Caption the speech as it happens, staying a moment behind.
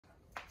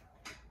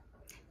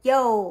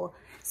Yo,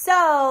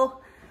 so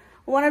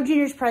one of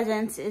Junior's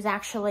presents is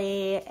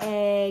actually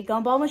a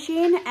gumball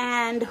machine,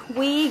 and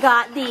we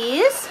got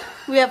these.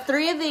 We have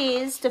 3 of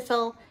these to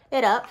fill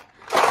it up,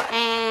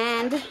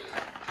 and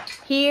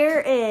here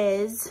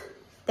is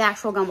the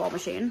actual gumball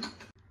machine.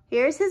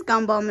 Here's his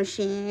gumball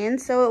machine.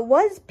 So it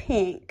was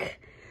pink,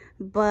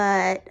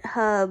 but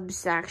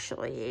Hubs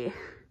actually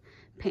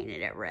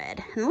painted it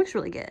red, and it looks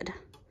really good.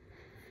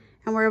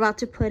 And we're about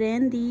to put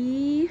in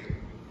these.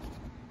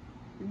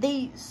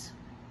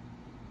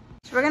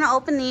 So we're gonna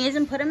open these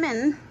and put them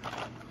in.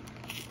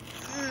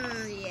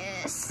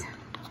 Yes.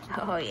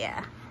 Oh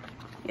yeah.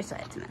 Your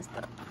side's messed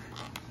up.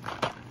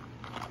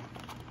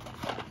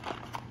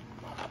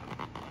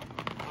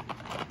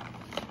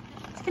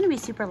 It's gonna be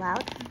super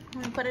loud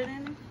when we put it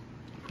in.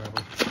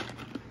 Probably.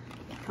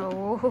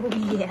 Oh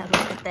yeah,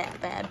 look at that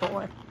bad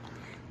boy.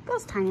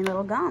 Those tiny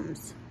little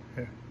gums.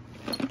 Yeah.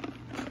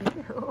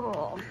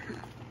 Oh.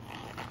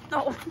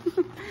 Oh.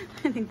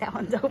 I think that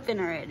one's open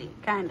already,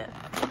 kinda.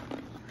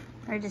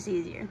 Or just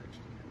easier.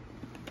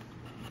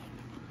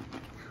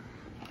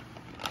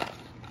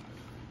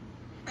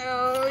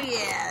 Oh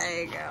yeah,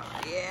 there you go.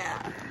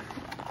 Yeah.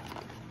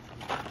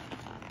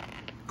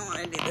 I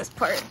want to do this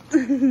part.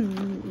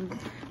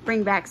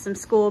 Bring back some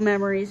school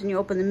memories when you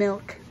open the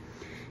milk.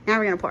 Now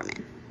we're gonna pour them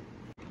in.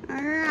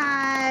 All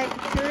right,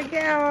 here we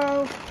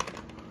go.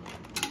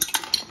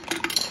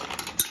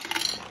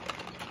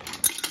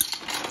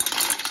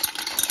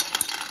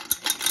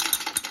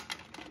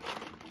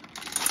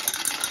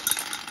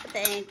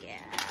 Thank you.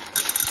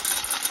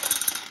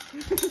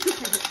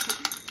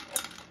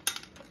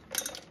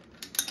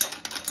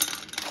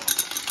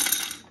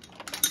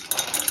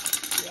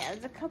 Yeah,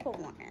 there's a couple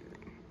more in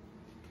there.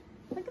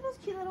 Look at those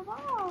cute little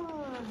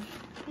balls.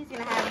 He's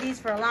gonna have these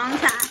for a long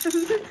time.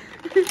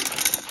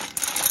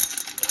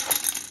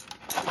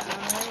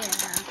 Oh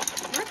yeah.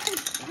 Look at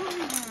that.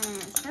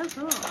 So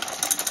cool.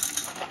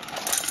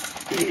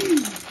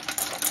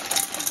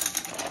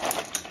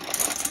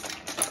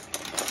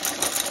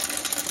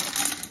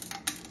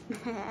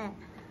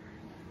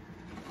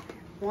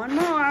 One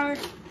more.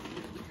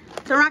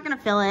 So we're not gonna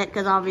fill it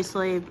because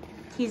obviously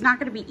he's not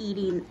gonna be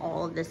eating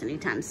all of this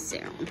anytime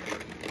soon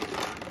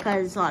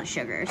because it's a lot of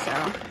sugar. So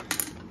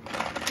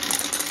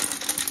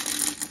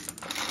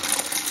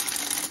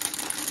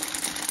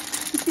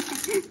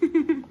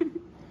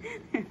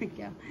there we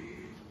go.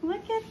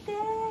 Look at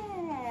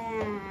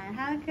that.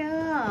 How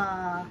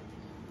cool.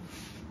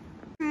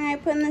 All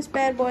right, putting this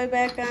bad boy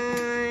back on,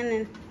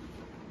 and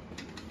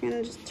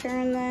gonna just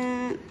turn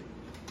that.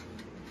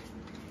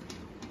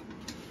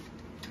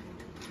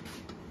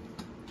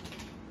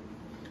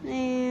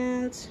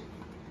 And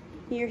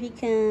here he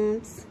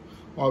comes.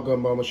 All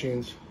gumball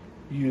machines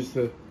use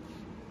the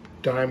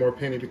dime or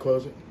penny to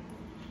close it.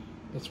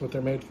 That's what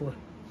they're made for.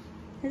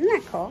 Isn't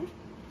that cool?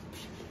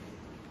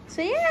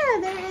 So yeah,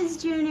 there is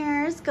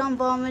Junior's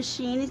gumball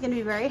machine. He's gonna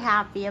be very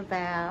happy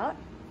about.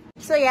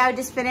 So yeah, I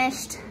just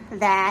finished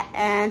that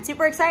and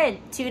super excited.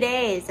 2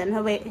 days and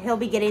he'll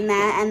be getting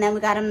that. And then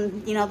we got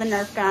him, you know, the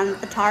Nerf gun at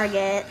the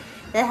Target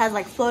that has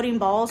like floating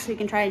balls, so he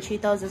can try and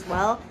shoot those as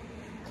well.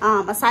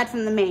 Aside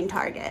from the main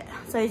target.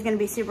 So he's gonna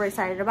be super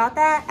excited about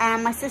that.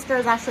 And my sister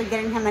is actually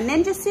getting him a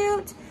ninja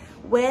suit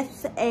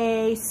with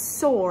a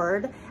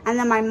sword. And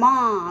then my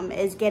mom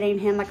is getting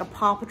him like a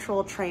Paw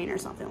Patrol train or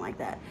something like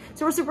that.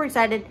 So we're super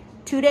excited.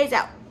 2 days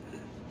out.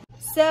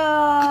 So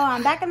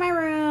I'm back in my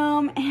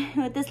room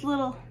with this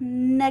little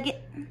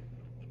nugget.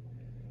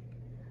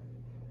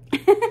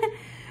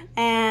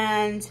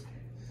 And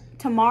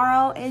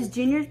tomorrow is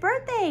Junior's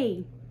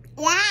birthday.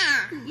 Yeah.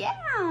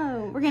 Yeah,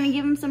 we're gonna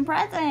give him some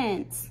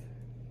presents.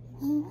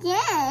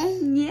 Yeah.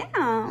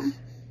 Yeah.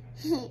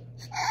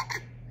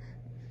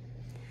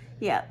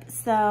 Yep,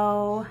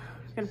 so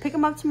we're gonna pick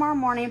him up tomorrow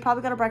morning,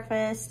 probably go to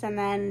breakfast, and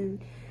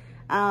then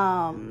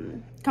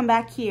come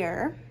back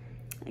here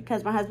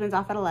because my husband's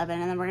off at 11,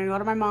 and then we're gonna go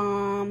to my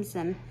mom's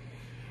and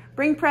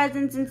bring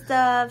presents and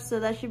stuff, so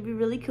that should be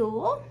really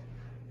cool.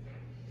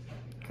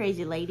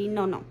 Crazy lady,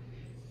 no.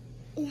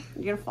 Yeah.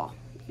 You're gonna fall.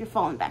 You're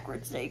falling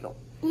backwards, there you go.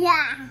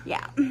 Yeah.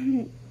 Yeah.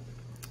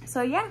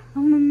 So yeah,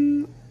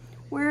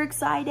 we're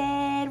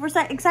excited. We're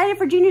excited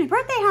for Junior's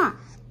birthday, huh?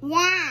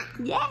 Yeah.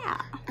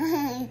 Yeah.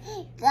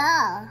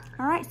 Go.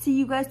 All right, see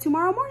you guys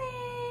tomorrow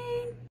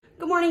morning.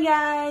 Good morning,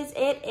 guys.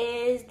 It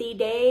is the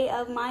day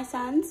of my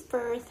son's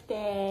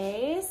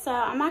birthday. So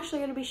I'm actually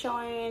gonna be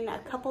showing a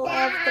couple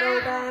of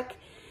throwback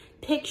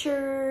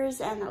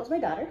pictures, and that was my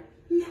daughter.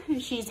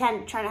 She's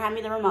trying to hand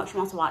me the remote. She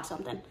wants to watch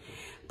something.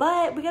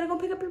 But we gotta go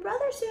pick up your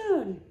brother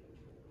soon.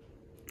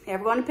 Yeah,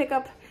 we're going to pick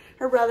up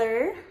her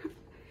brother.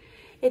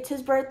 It's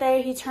his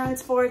birthday. He turns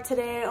 4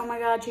 today. Oh my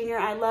God, Junior,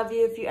 I love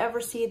you. If you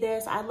ever see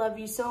this, I love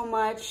you so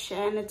much.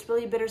 And it's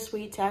really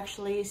bittersweet to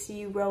actually see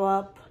you grow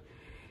up.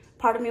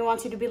 Part of me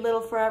wants you to be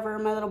little forever,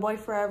 my little boy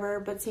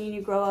forever. But seeing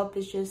you grow up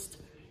is just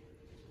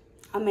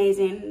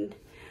amazing.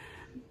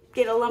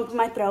 Get a lump in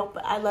my throat,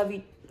 but I love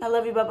you. I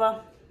love you,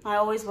 Bubba. I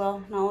always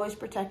will. And I'll always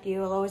protect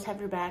you. I'll always have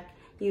your back.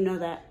 You know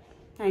that.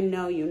 I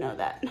know you know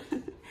that.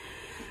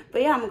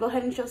 But yeah, I'm gonna go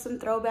ahead and show some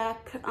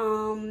throwback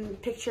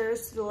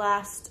pictures to the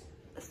last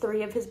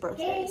 3 of his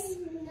birthdays.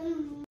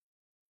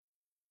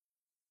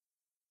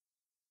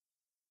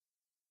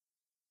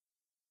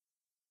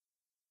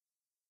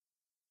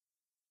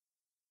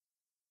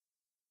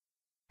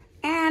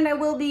 And I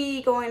will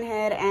be going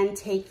ahead and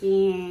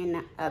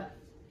taking a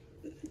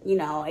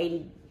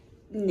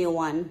new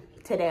one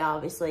today.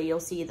 Obviously,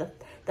 you'll see the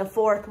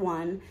 4th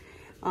one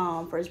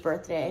for his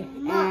birthday.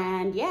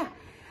 And yeah,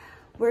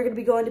 we're gonna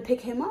be going to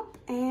pick him up,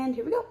 and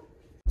here we go.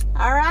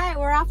 All right,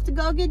 we're off to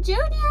go get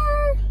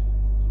Junior.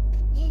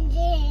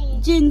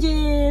 Jin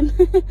Jin.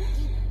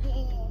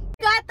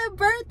 Got the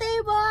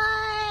birthday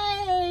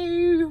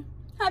boy.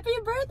 Happy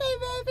birthday,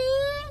 baby.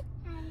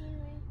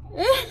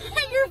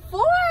 You're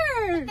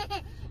 4.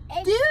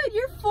 Dude,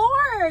 you're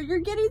 4. You're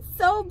getting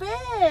so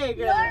big.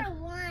 You're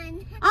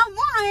 1. I'm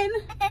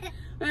 1.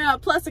 Yeah,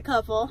 plus a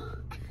couple.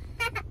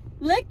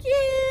 Look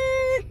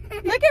it.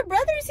 Look at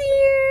brother's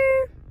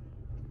here.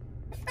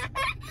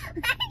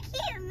 I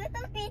keep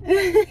moving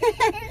in the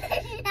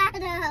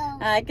shadow.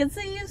 I can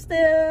see you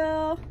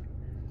still.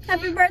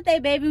 Happy birthday,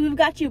 baby. We've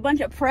got you a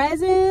bunch of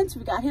presents.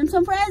 We got him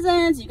some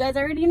presents. You guys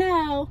already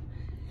know.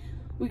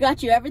 We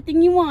got you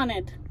everything you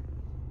wanted.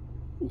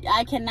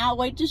 I cannot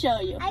wait to show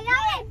you. I got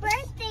my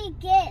birthday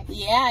gift.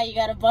 Yeah, you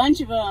got a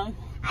bunch of them.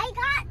 I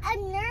got a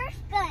Nerf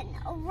gun,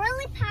 a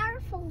really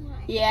powerful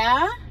one.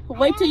 Yeah?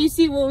 Wait till you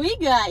see what we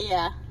got,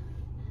 yeah.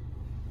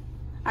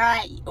 All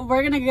right,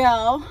 we're gonna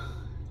go.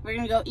 We're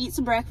gonna go eat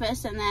some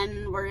breakfast, and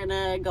then we're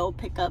gonna go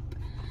pick up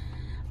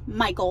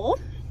Michael,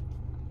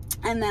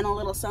 and then a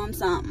little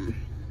something.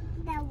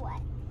 Then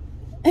what?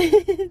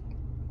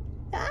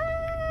 Ah.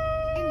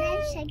 And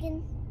then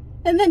chicken.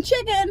 And then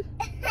chicken.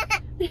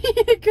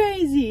 You're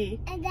crazy.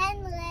 And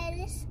then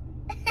lettuce.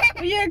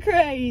 You're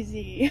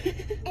crazy.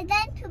 And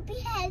then 2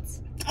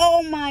 heads.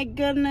 Oh my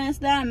goodness,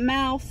 that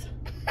mouth.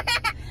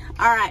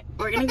 All right,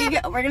 we're gonna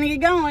get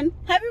going.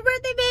 Happy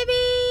birthday,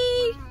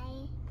 baby.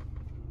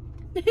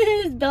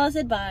 Bye. Bella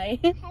said bye.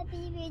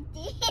 Happy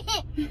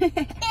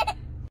birthday.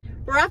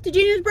 We're off to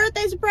Junior's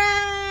birthday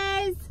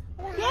surprise.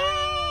 Bye.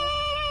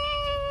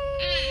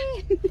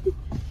 Yay!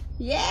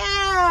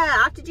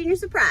 Yeah, off to Junior's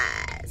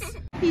surprise.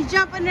 He's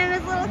jumping in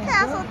his little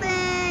castle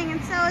thing,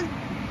 and so is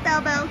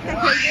Bell.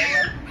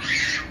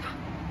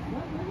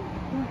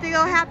 Big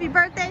old happy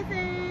birthday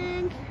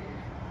thing.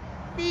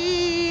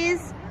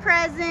 These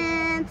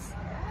presents,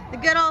 the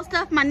good old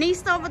stuff. My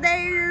niece over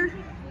there.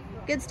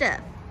 Good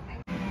stuff.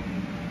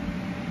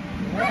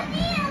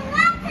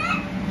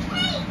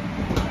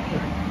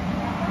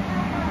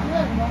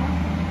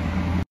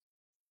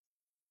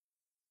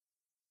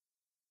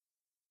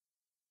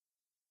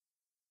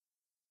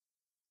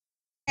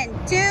 And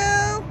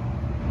 2,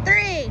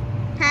 3.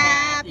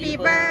 Happy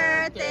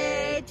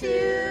birthday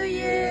to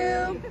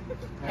you.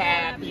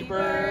 Happy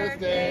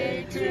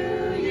birthday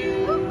to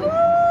you.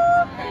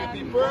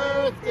 Happy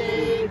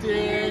birthday,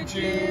 dear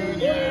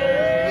Junior.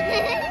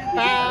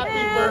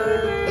 Happy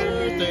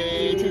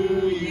birthday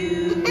to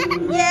you.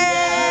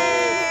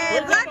 Yay!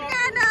 Blood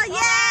candle, yay!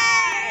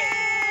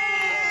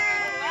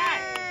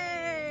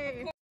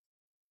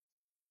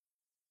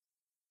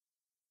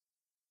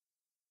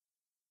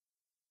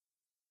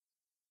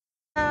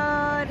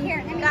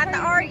 We got the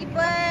Argy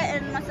foot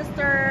and my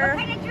sister.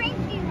 What kind of drink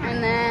do you have?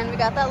 And then we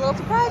got that little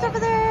surprise over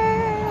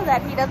there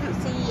that he doesn't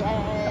see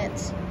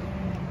yet.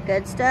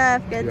 Good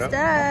stuff, good Yep.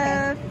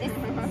 stuff.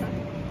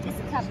 This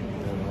cup.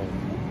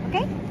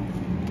 Okay?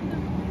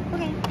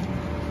 Okay.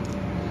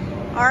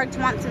 Arg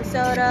wants some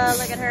soda.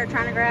 Look at her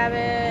trying to grab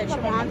it. She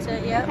wants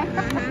it. Yep. Look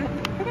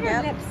at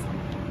her lips.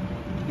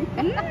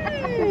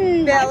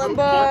 Bella It's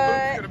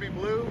butt. gonna be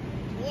blue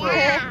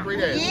Yeah. for 3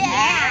 days.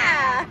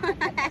 Yeah.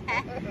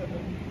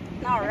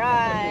 All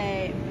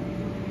right.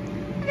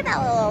 Look at that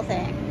little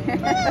thing.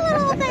 Look at that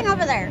little thing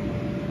over there.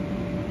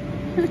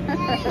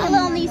 A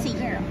little niecey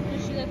girl.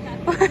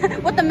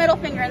 With the middle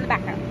finger in the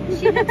background.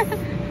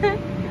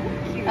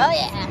 Oh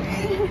yeah.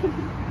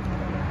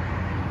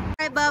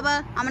 All right,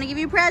 Bubba. I'm gonna give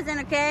you a present,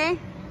 okay?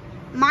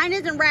 Mine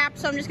isn't wrapped,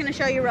 so I'm just gonna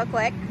show you real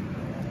quick.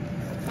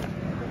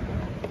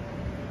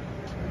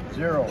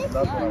 0. That's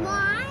right.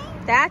 Mine?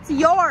 That's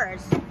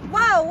yours.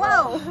 Whoa,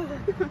 whoa.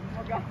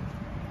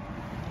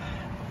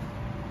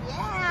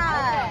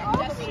 Yeah.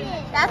 Open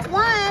it. That's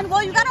one.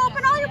 Well, you gotta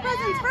open all your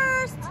presents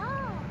first. Oh.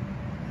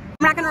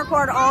 I'm not gonna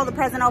record all the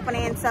present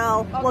opening,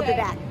 so we'll be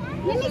back.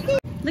 Let me see.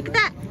 Look at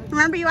that.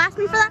 Remember you asked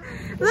me for that?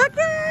 Look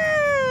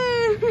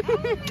at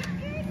it.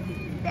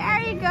 There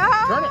you go.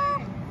 Turn it.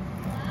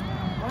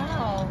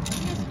 Oh,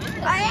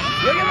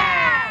 yeah. Look at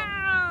that.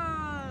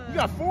 You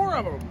got 4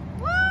 of them.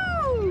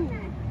 Woo.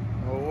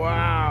 Oh,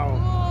 wow.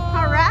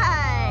 All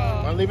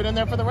right. Want to leave it in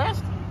there for the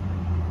rest? All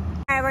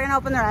right, we're gonna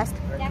open the rest.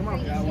 Come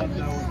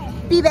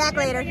on. Be back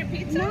later.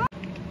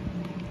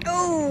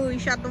 Oh, you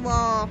shot the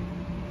wall.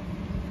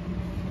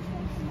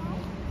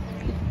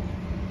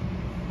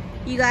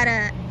 You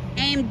gotta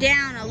aim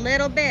down a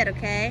little bit,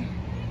 okay?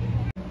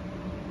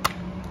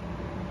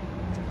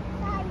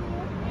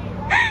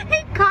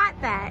 He caught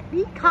that.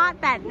 He caught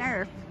that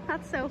Nerf.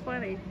 That's so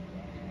funny.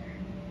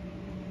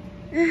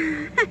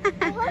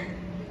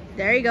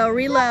 There you go,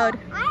 reload.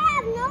 I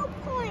have no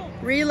point.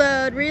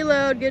 Reload,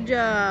 reload, good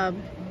job.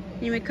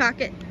 You may cock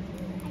it.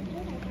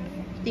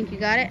 Think you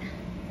got it?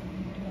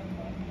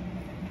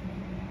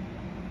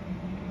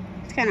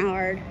 It's kind of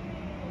hard,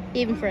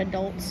 even for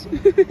adults.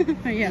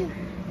 Yeah.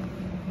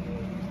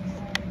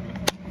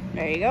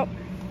 There you go.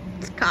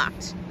 It's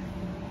cocked.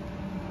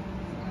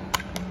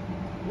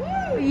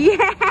 Woo!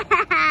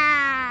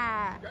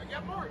 Yeah! You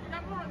got more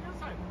on this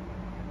side.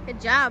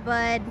 Good job,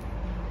 bud.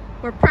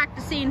 We're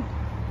practicing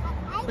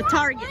with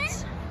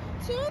targets.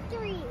 1, 2,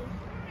 3.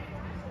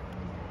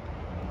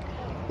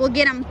 We'll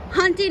get them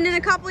hunting in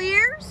a couple of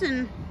years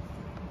and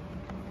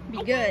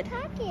be good.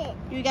 Cock it.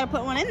 You gotta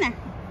put one in there.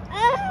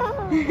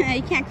 Oh.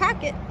 You can't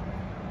cock it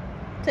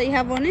until you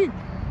have one in.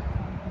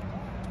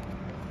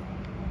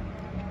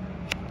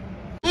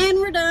 And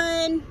we're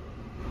done.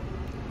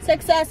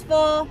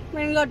 Successful.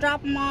 We're gonna go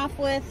drop him off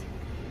with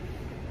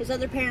his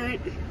other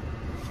parent.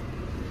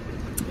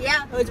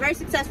 Yeah, it was very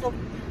successful.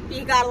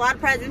 He got a lot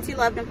of presents. He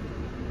loved them.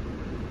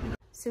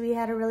 So we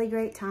had a really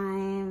great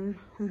time.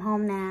 I'm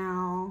home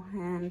now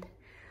and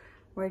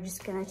we're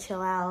just gonna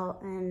chill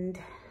out and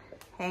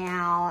hang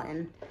out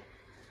and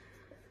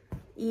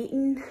eat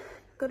and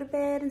go to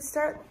bed and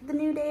start the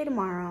new day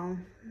tomorrow.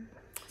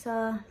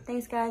 So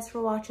thanks guys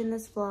for watching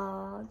this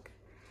vlog.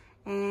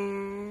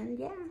 And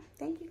yeah,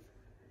 thank you.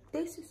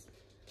 Deuces.